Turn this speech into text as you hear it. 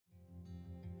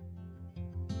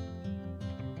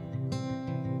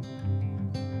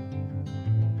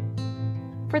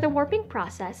For the warping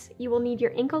process, you will need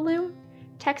your Inkle Loom,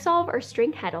 Texsolv or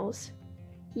string Heddles,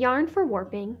 yarn for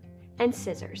warping, and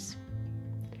scissors.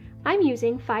 I'm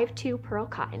using 5/2 pearl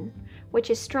cotton, which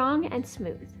is strong and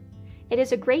smooth. It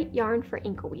is a great yarn for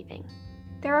inkle weaving.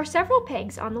 There are several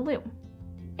pegs on the loom.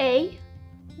 A,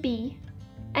 B,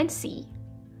 and C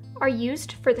are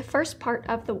used for the first part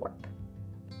of the warp.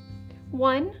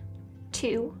 1,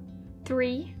 2,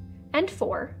 3, and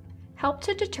 4 help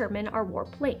to determine our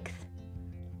warp length.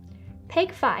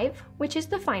 Peg 5, which is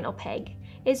the final peg,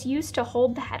 is used to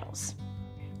hold the heddles.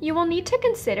 You will need to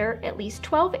consider at least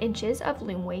 12 inches of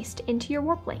loom waste into your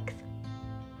warp length.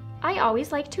 I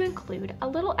always like to include a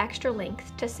little extra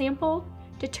length to sample,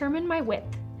 determine my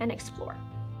width, and explore.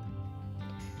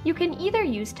 You can either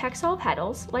use Texsolv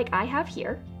Heddles like I have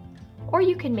here, or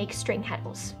you can make string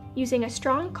Heddles using a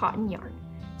strong cotton yarn,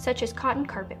 such as cotton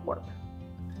carpet warp.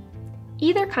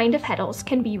 Either kind of Heddles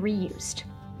can be reused.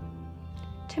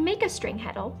 To make a string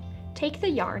Heddle, take the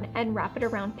yarn and wrap it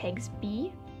around pegs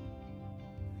B,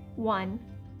 1,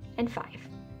 and 5.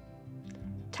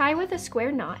 Tie with a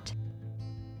square knot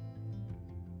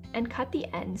and cut the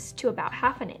ends to about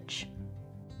 1/2 inch.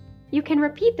 You can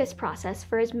repeat this process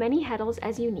for as many Heddles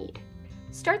as you need.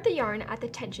 Start the yarn at the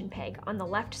tension peg on the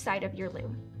left side of your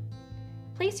loom.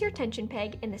 Place your tension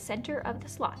peg in the center of the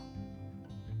slot.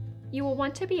 You will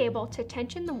want to be able to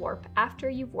tension the warp after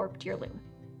you've warped your loom.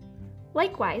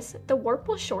 Likewise, the warp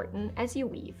will shorten as you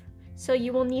weave, so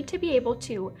you will need to be able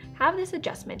to have this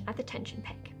adjustment at the tension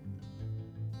peg.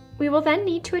 We will then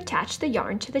need to attach the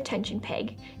yarn to the tension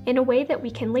peg in a way that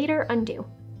we can later undo.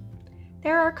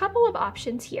 There are a couple of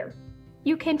options here.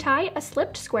 You can tie a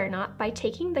slipped square knot by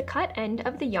taking the cut end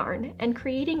of the yarn and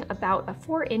creating about a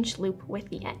 4-inch loop with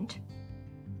the end.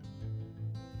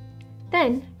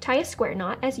 Then, tie a square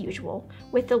knot as usual,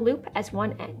 with the loop as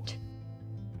one end.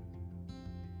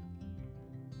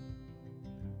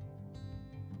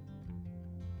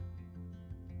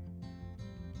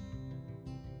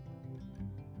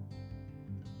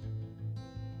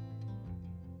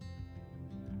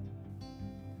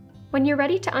 When you're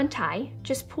ready to untie,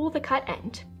 just pull the cut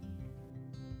end.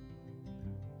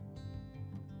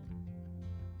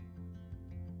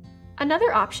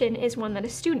 Another option is one that a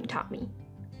student taught me.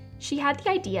 She had the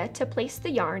idea to place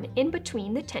the yarn in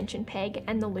between the tension peg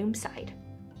and the loom side.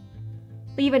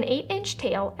 Leave an 8-inch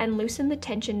tail and loosen the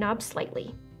tension knob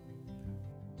slightly.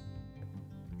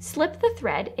 Slip the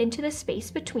thread into the space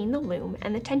between the loom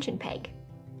and the tension peg.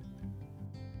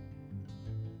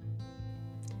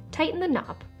 Tighten the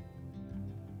knob.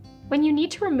 When you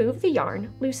need to remove the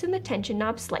yarn, loosen the tension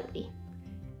knob slightly.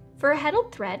 For a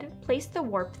heddled thread, place the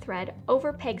warp thread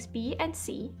over pegs B and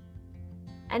C,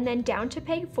 and then down to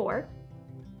peg 4,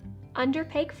 under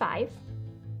peg 5,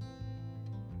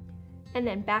 and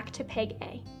then back to peg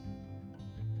A.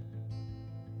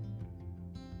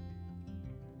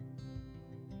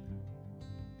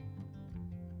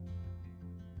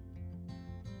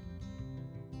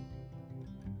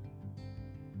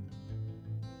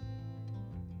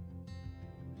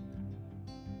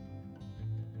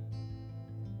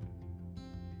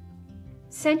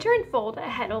 Center and fold a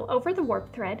heddle over the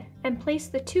warp thread and place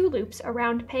the 2 loops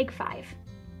around peg 5.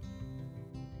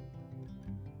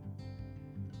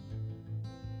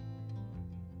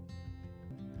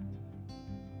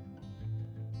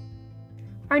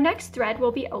 Our next thread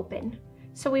will be open,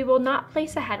 so we will not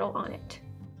place a heddle on it.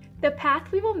 The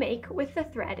path we will make with the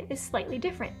thread is slightly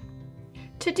different.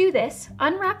 To do this,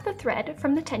 unwrap the thread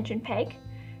from the tension peg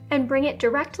and bring it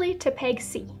directly to peg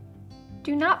C.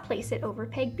 Do not place it over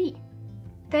peg B.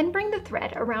 Then bring the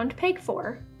thread around peg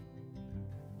 4,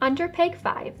 under peg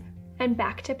 5, and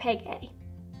back to peg A.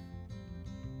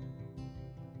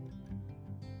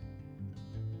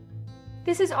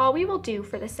 This is all we will do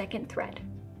for the second thread.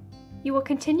 You will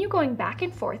continue going back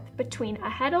and forth between a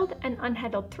heddled and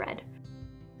unheddled thread.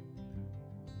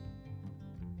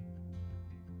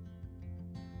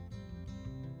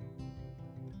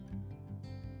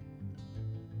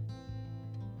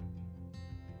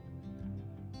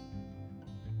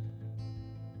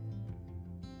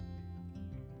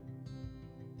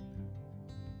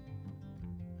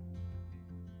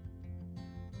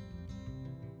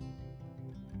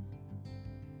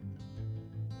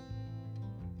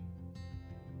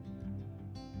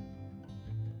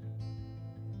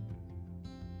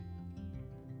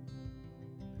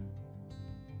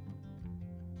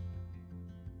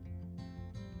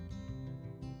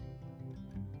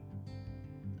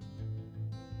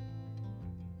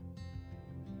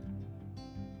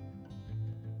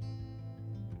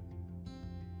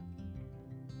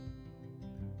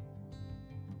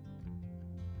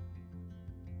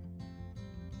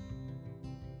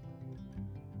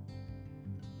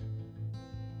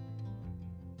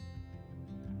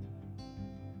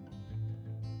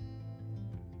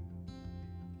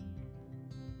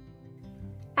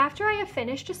 After I have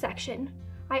finished a section,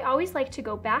 I always like to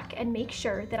go back and make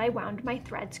sure that I wound my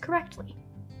threads correctly.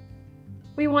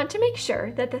 We want to make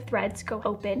sure that the threads go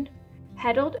open,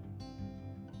 heddled,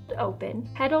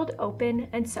 open,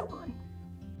 and so on.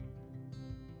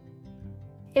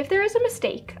 If there is a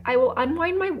mistake, I will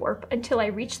unwind my warp until I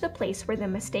reach the place where the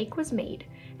mistake was made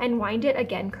and wind it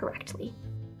again correctly.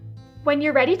 When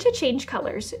you're ready to change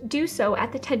colors, do so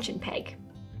at the tension peg.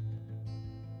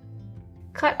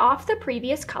 Cut off the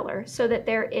previous color so that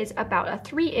there is about a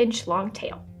 3-inch long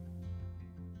tail.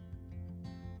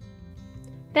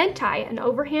 Then tie an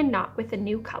overhand knot with the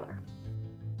new color.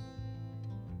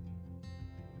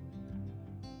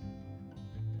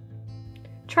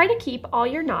 Try to keep all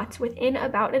your knots within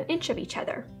about 1 inch of each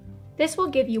other. This will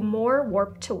give you more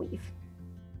warp to weave.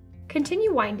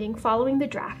 Continue winding following the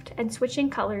draft and switching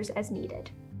colors as needed.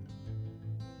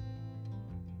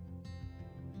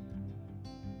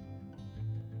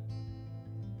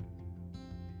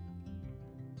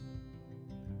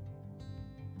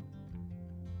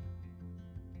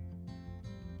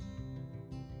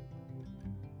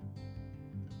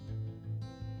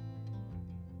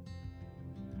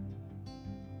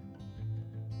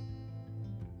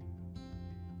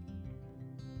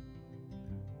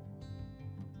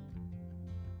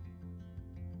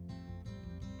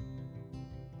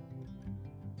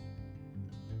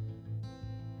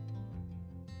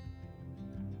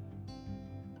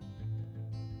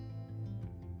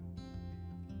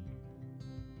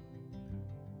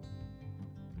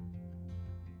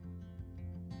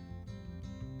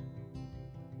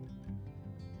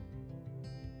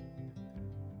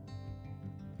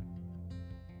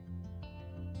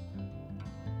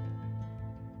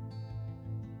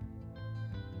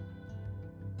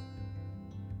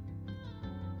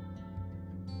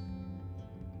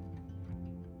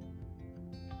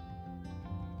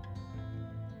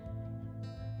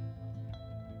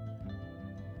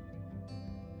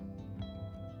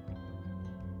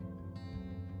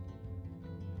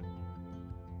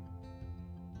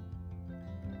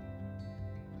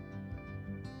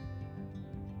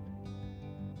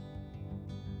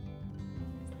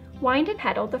 Wind and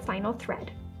heddle the final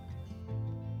thread.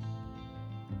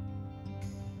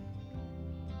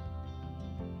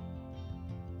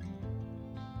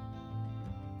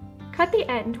 Cut the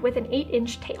end with an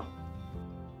 8-inch tail.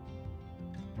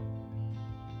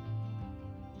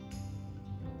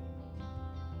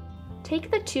 Take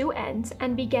the 2 ends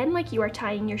and begin like you are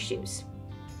tying your shoes.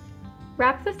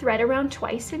 Wrap the thread around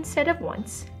twice instead of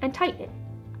once and tighten.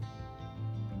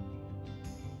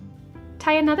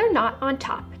 Tie another knot on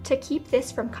top to keep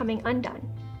this from coming undone.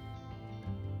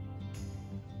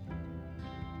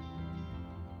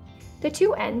 The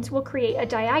 2 ends will create a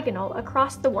diagonal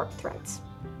across the warp threads,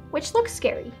 which looks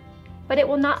scary, but it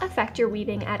will not affect your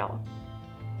weaving at all.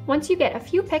 Once you get a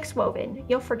few picks woven,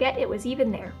 you'll forget it was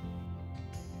even there.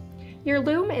 Your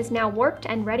loom is now warped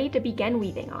and ready to begin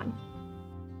weaving on.